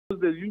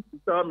they used to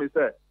tell me,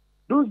 say,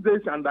 those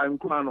days under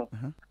Nkrumah,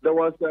 there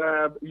was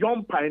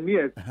young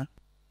pioneers.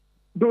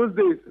 Those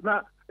days,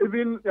 now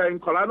even in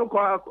Colano,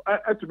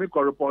 to make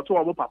a report to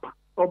our papa,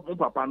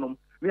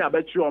 I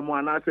bet you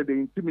and I said they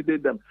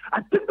intimidate them.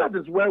 I think that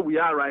is where we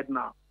are right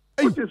now,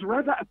 which is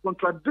rather a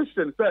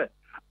contradiction. Say,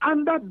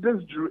 under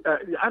this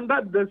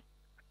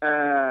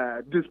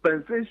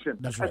dispensation,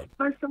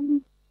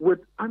 especially with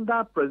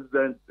under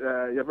President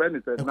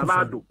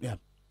Akufo-Addo,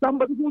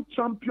 somebody who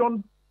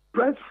championed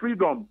press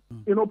freedom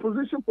in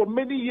opposition for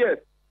many years,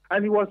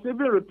 and he was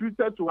even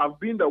reputed to have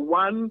been the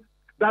one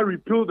that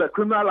repealed the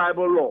criminal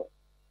libel law.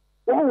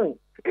 Oh,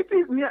 it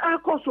is near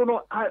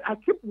Akosono. I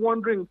keep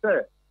wondering,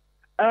 sir,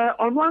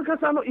 on one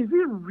hand, is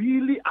he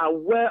really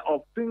aware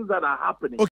of things that are happening?